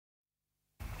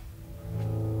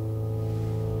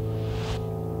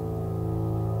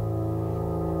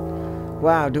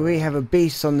Wow, do we have a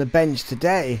beast on the bench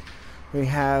today? We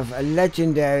have a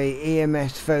legendary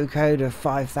EMS Vocoder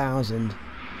 5000.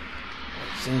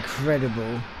 It's incredible.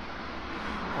 What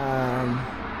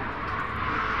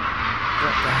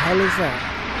the hell is that?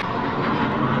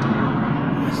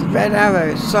 It's a red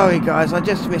arrow. Sorry guys, I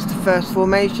just missed the first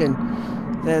formation.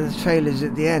 There the trailers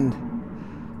at the end.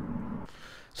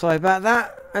 Sorry about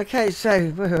that. Okay,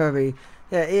 so where are we?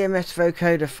 Yeah, EMS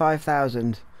Vocoder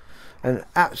 5000. An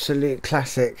absolute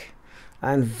classic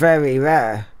and very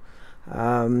rare.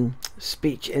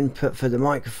 Speech input for the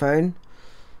microphone.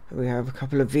 We have a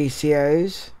couple of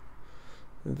VCOs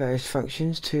with various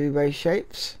functions, two-way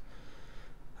shapes.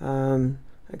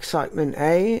 Excitement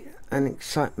A and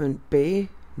excitement B,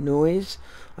 noise.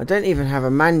 I don't even have a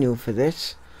manual for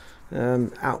this.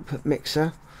 Output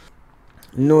mixer,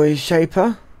 noise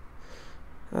shaper,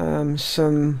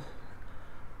 some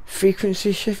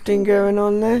frequency shifting going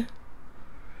on there.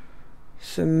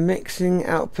 Some mixing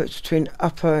outputs between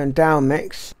upper and down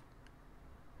mix.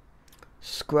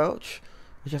 Squelch,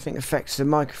 which I think affects the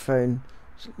microphone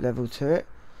level to it.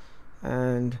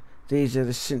 And these are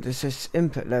the synthesis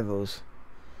input levels.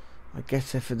 I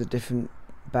guess they're for the different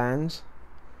bands.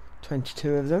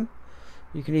 22 of them.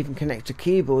 You can even connect a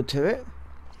keyboard to it.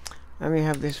 And we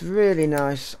have this really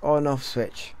nice on-off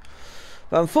switch.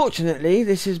 But unfortunately,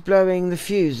 this is blowing the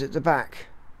fuse at the back.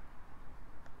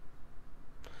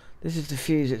 This is the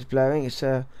fuse it's blowing. It's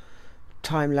a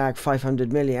time lag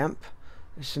 500 milliamp.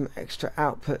 There's some extra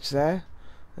outputs there,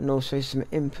 and also some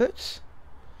inputs,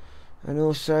 and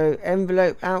also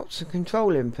envelope outs and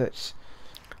control inputs.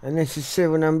 And this is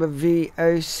serial number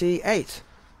VOC8.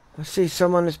 I see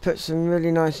someone has put some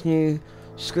really nice new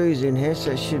screws in here,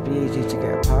 so it should be easy to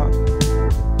get apart.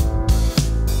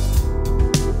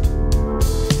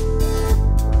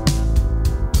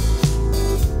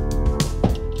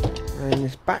 And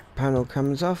this back panel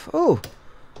comes off. Oh,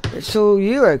 it's all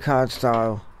Eurocard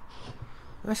style.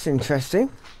 That's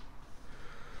interesting.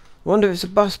 Wonder if it's a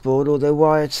bus board or they're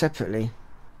wired separately.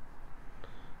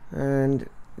 And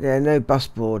yeah, no bus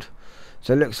board,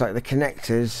 so it looks like the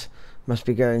connectors must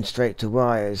be going straight to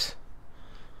wires.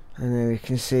 And then we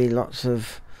can see lots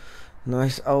of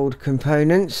nice old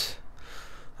components.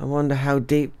 I wonder how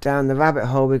deep down the rabbit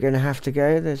hole we're going to have to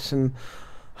go. There's some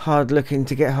hard looking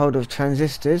to get hold of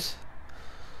transistors.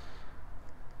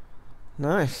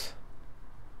 Nice.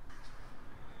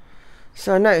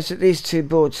 So I noticed that these two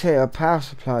boards here are power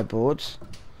supply boards.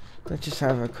 Let's just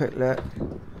have a quick look.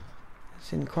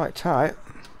 It's in quite tight.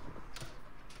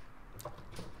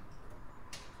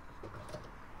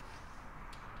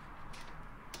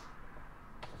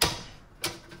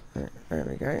 There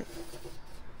we go.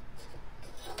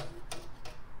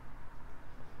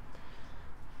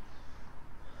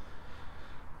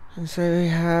 And so we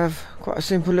have quite a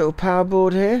simple little power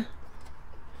board here.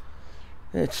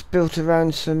 It's built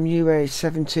around some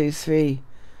UA723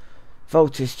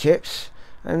 voltage chips,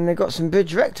 and they've got some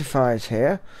bridge rectifiers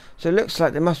here, so it looks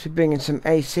like they must be bringing some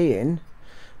AC in,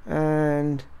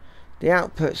 and the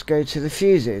outputs go to the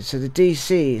fuses, so the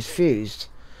DC is fused,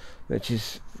 which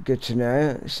is good to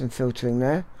know. There's some filtering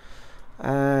there,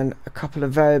 and a couple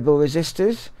of variable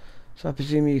resistors, so I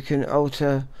presume you can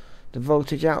alter the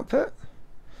voltage output.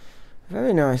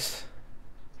 Very nice.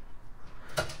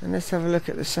 And let's have a look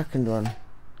at the second one.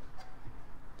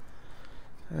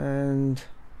 And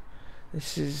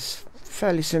this is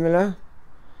fairly similar.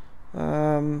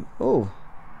 Oh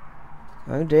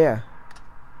dear.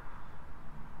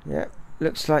 Yep,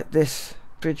 looks like this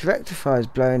bridge rectifier is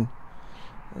blown.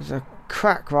 There's a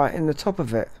crack right in the top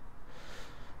of it.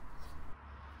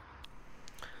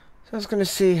 So I was going to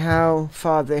see how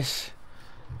far this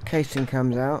casing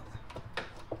comes out.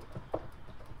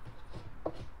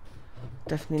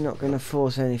 Definitely not going to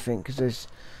force anything because there's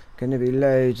going to be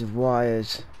loads of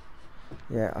wires.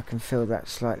 Yeah, I can feel that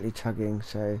slightly tugging,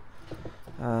 so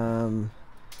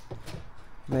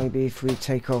maybe if we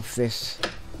take off this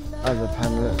other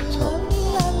panel at the top.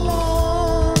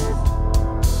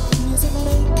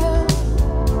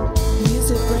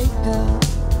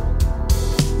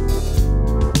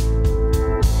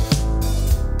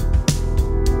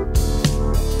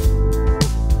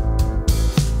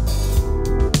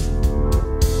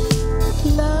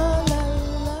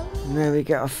 There we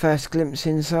get our first glimpse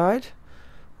inside.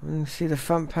 You can see the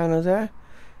front panel there,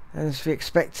 and as we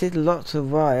expected, lots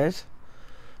of wires.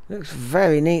 Looks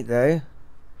very neat though.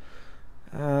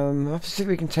 I'll have to see if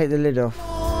we can take the lid off.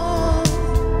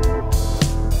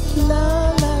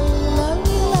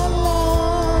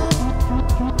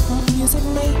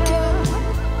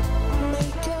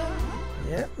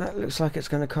 Yep, that looks like it's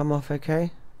going to come off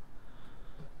okay.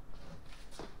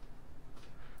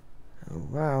 Oh,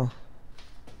 wow.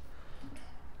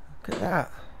 Look at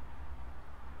that.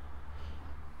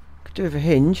 Could do with a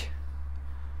hinge.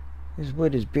 This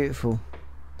wood is beautiful.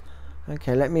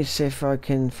 Okay, let me see if I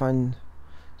can find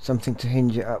something to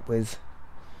hinge it up with.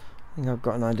 I think I've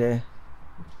got an idea.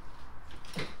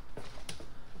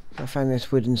 I found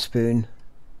this wooden spoon.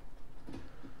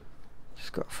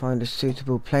 Just got to find a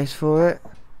suitable place for it.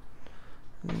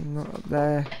 Not up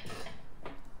there.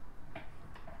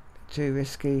 Too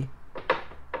risky.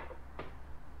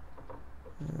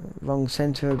 Wrong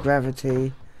centre of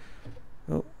gravity.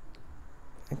 Oh,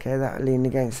 okay, that'll lean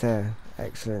against there.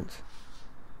 Excellent.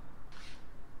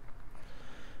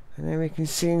 And then we can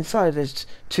see inside there's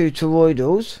two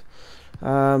toroidals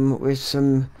with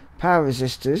some power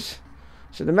resistors.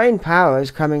 So the main power is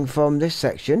coming from this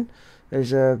section.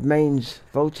 There's a mains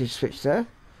voltage switch there.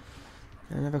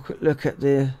 And have a quick look at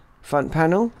the front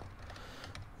panel.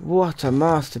 What a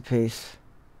masterpiece.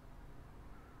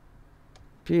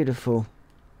 Beautiful.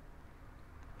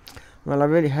 Well, I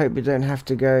really hope we don't have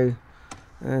to go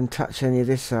and touch any of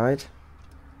this side.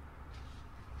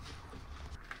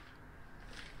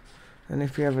 And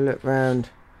if we have a look round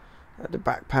at the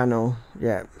back panel,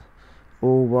 yeah,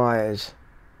 all wires.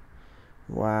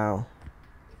 Wow.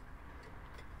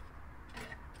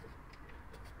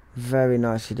 Very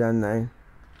nicely done though.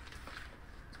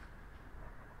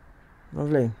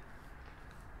 Lovely.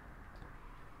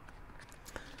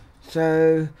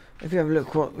 So if you have a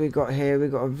look what we got here,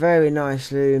 we've got a very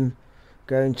nice loom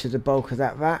going to the bulk of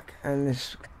that rack, and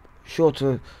this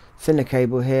shorter, thinner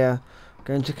cable here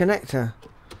going to connector.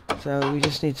 So we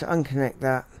just need to unconnect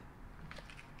that,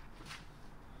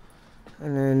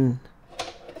 and then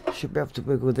should be able to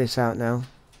wiggle this out now.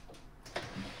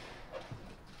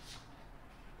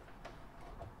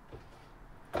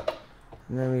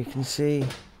 And then we can see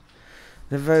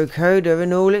the vocoder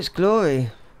in all its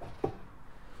glory.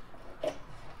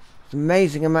 It's an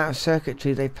amazing amount of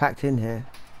circuitry they've packed in here.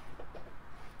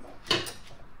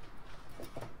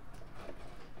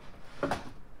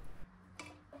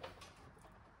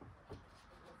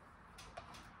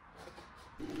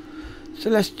 So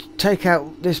let's take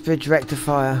out this bridge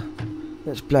rectifier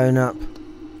that's blown up.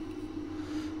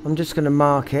 I'm just going to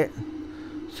mark it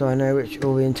so I know which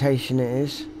orientation it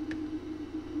is.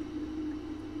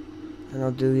 And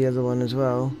I'll do the other one as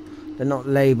well. They're not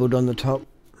labelled on the top.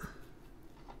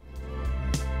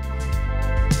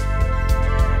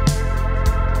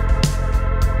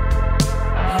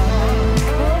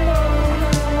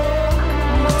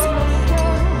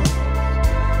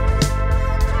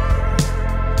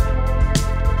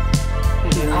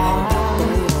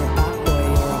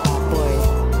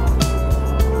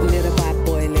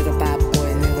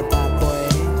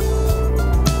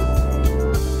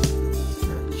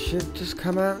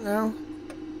 Come out now.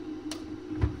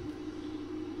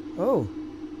 Oh,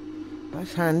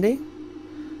 that's handy.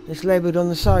 It's labelled on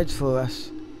the sides for us.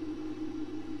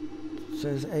 It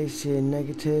says AC in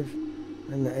negative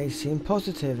and the AC in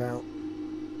positive out.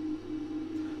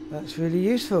 That's really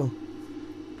useful.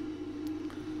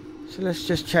 So let's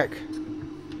just check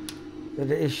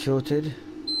that it is shorted.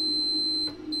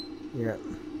 Yeah.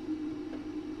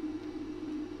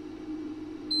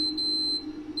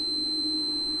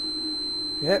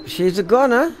 Yep, she's a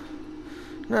goner.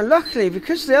 Now luckily,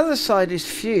 because the other side is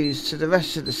fused to the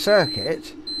rest of the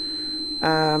circuit,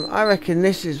 I reckon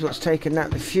this is what's taken out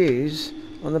the fuse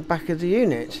on the back of the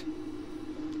unit.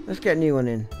 Let's get a new one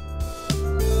in.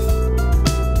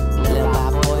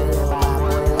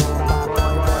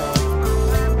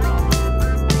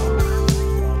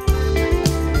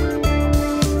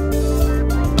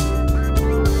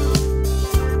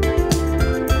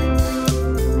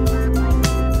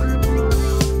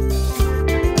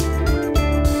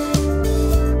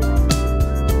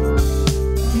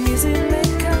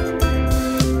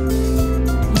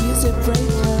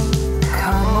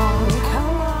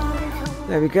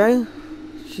 There we go,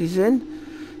 she's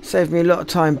in. Saved me a lot of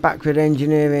time backward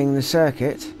engineering the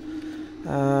circuit.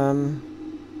 And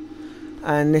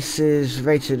this is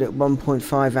rated at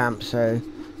 1.5 amps, so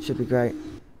should be great.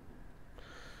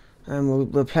 And we'll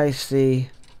replace the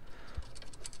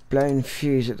blown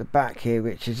fuse at the back here,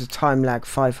 which is a time lag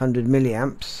 500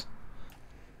 milliamps.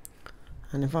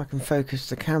 And if I can focus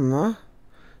the camera,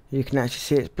 you can actually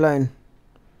see it's blown.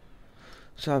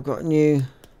 So I've got a new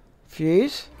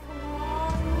fuse.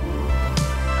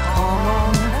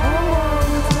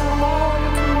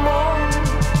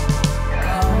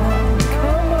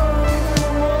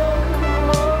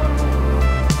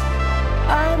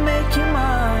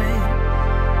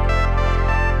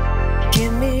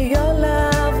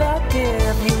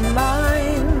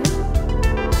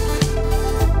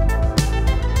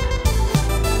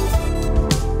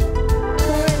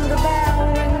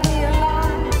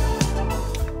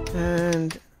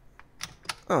 And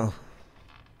oh,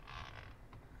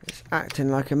 it's acting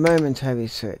like a momentary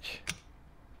switch.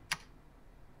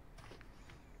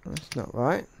 That's not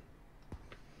right.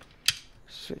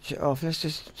 Switch it off. Let's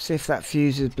just see if that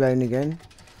fuse is blown again.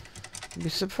 I'd be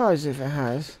surprised if it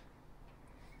has.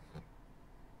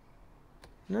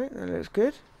 No, that looks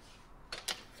good.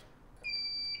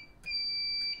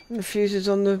 And the fuses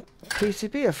on the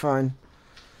PCB are fine.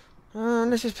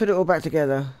 Let's just put it all back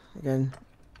together again.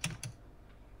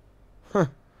 Huh.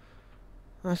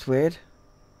 That's weird.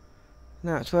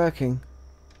 Now it's working.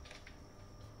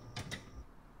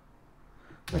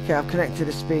 Okay, I've connected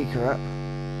a speaker up.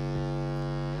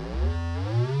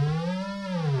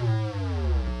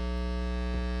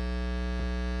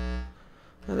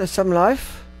 Well, there's some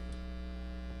life.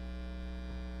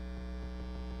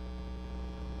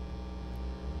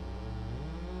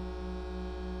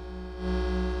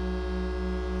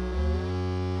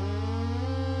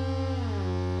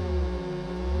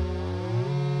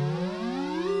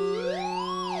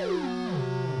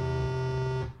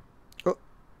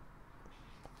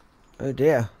 Oh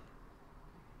dear,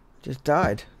 just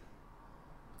died.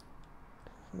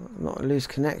 Not a loose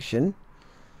connection.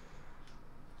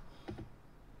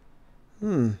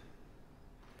 I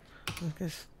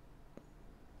guess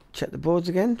check the boards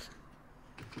again.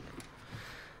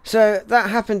 So that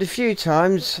happened a few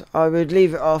times. I would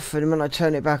leave it off, and when I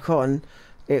turn it back on,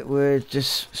 it would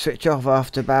just switch off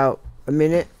after about a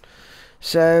minute.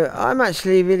 So I'm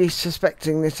actually really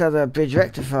suspecting this other bridge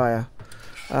rectifier.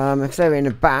 If they're in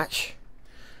a batch,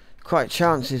 quite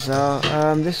chances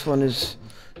are this one has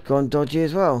gone dodgy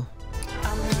as well.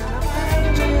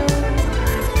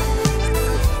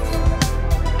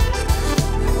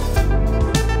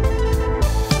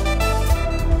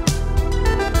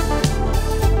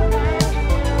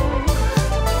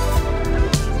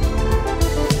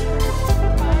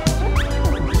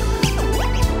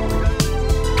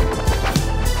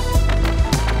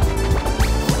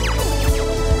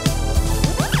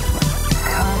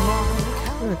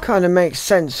 Kind of makes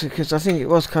sense, because I think it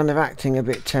was kind of acting a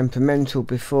bit temperamental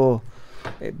before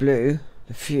it blew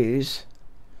the fuse.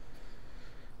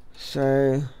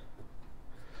 So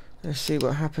let's see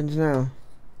what happens now.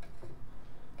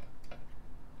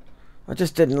 I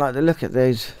just didn't like the look at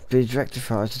those bridge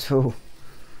rectifiers at all.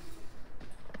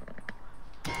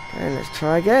 Okay, let's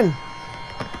try again.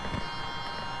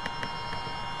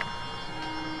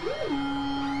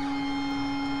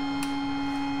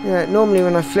 Yeah, normally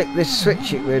when I flick this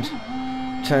switch it would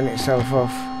turn itself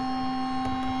off.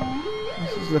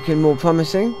 This is looking more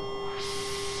promising.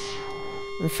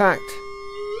 In fact,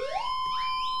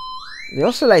 the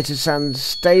oscillators sound the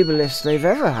stablest they've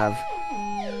ever have.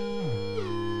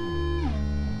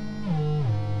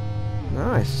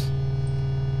 Nice.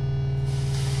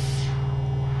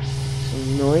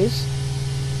 Some noise.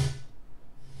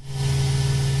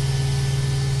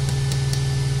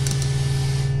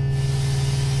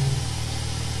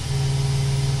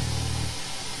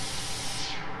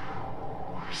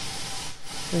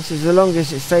 This is the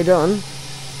longest it stayed on.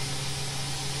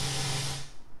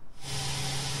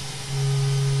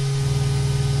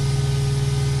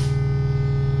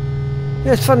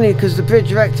 Yeah, it's funny because the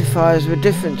bridge rectifiers were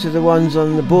different to the ones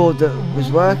on the board that was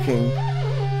working.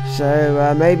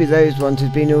 So maybe those ones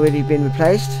had already been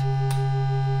replaced.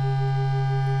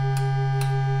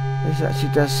 This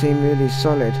actually does seem really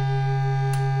solid.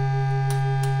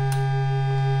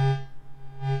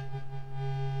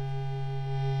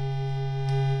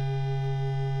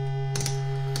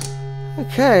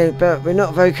 Okay, but we're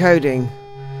not vocoding,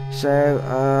 so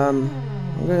I'm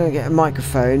going to get a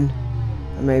microphone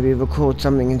and maybe record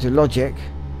something into Logic,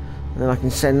 and then I can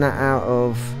send that out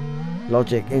of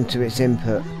Logic into its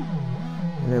input,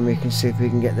 and then we can see if we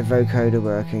can get the vocoder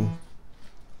working.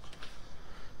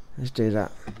 Let's do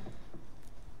that.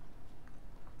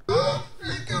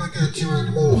 Ain't gonna get you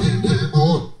anymore,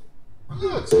 anymore.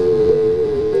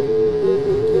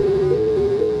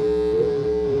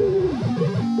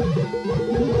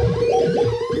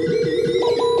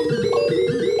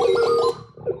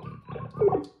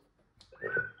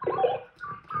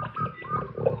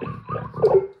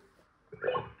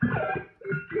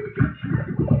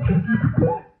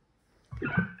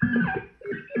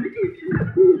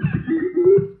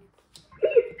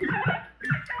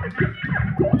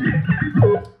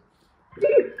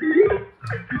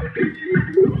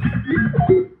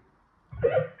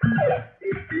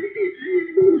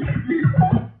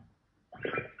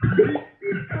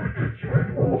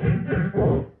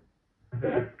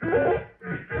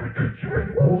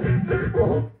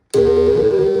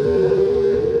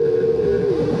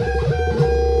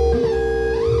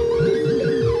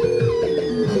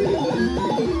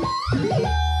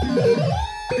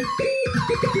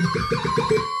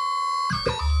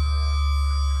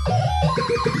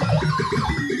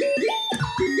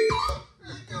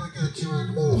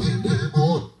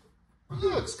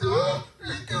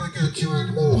 Ain't gonna get you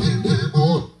anymore, ain't there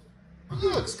more.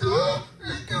 Look, Scar,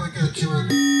 ain't gonna get you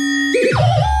anymore.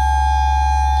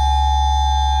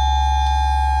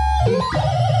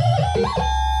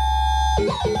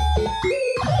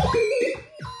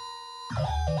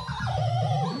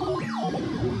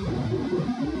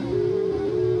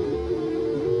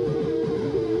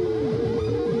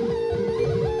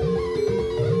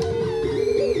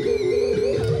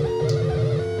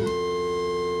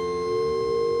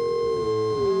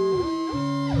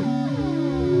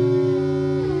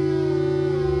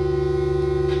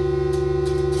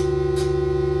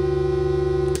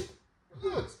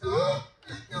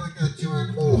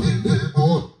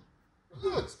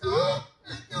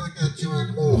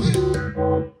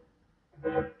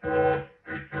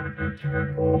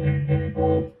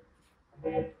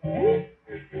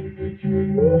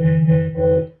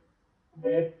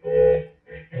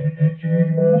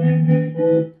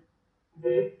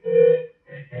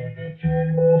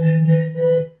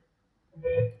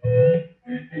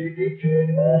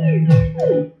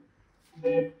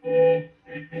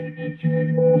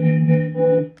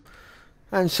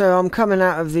 And so I'm coming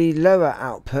out of the lower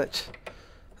output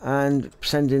and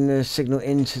sending the signal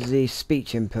into the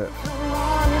speech input.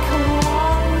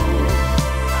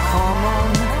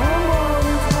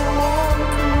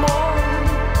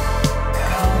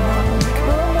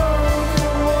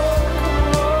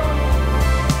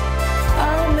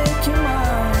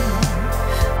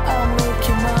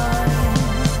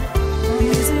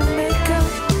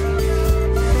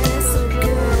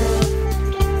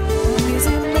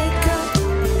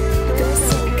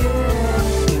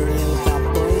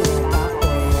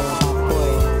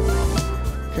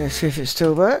 Let's see if it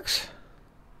still works.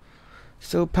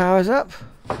 Still powers up.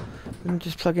 And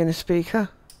just plug in a speaker.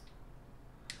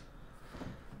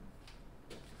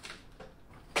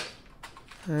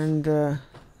 And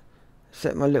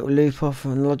set my little loop off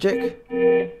on Logic.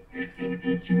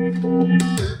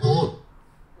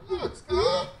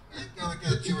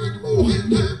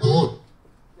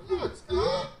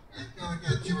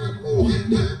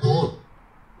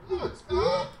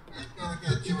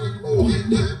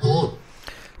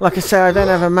 Like I say, I don't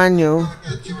have a manual.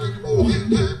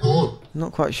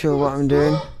 Not quite sure what I'm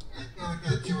doing.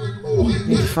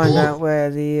 Need to find out where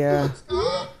the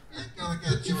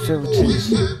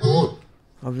filters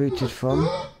are routed from.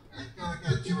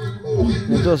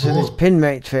 There's also this pin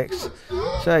matrix,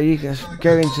 so you can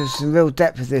go into some real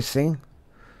depth with this thing.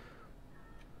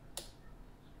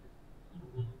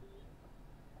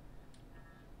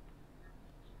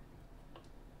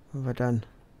 What have I done?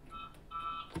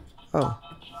 Oh.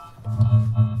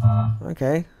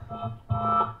 Okay.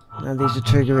 Now these are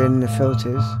triggering the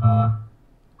filters.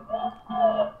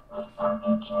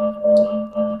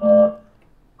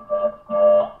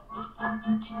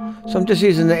 So I'm just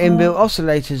using the inbuilt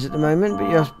oscillators at the moment,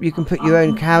 but you can put your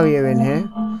own carrier in here.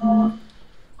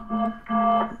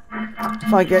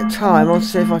 If I get time, I'll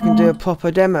see if I can do a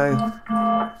proper demo.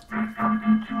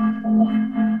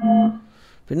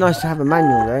 Be nice to have a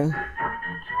manual though.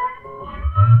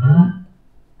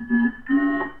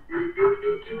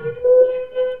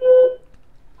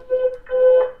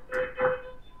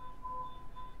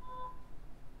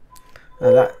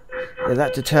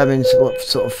 That determines what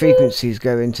sort of frequencies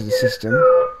go into the system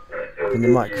in the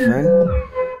microphone.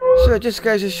 So it just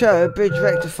goes to show a bridge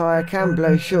rectifier can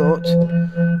blow short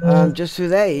just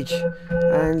with age,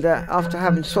 and after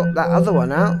having swapped that other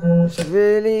one out, it's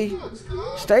really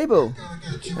stable.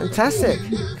 Fantastic.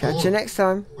 Catch you next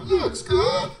time. Look,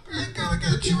 Scar, ain't gonna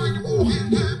get you anymore,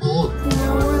 ain't there more.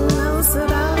 No one knows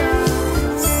that I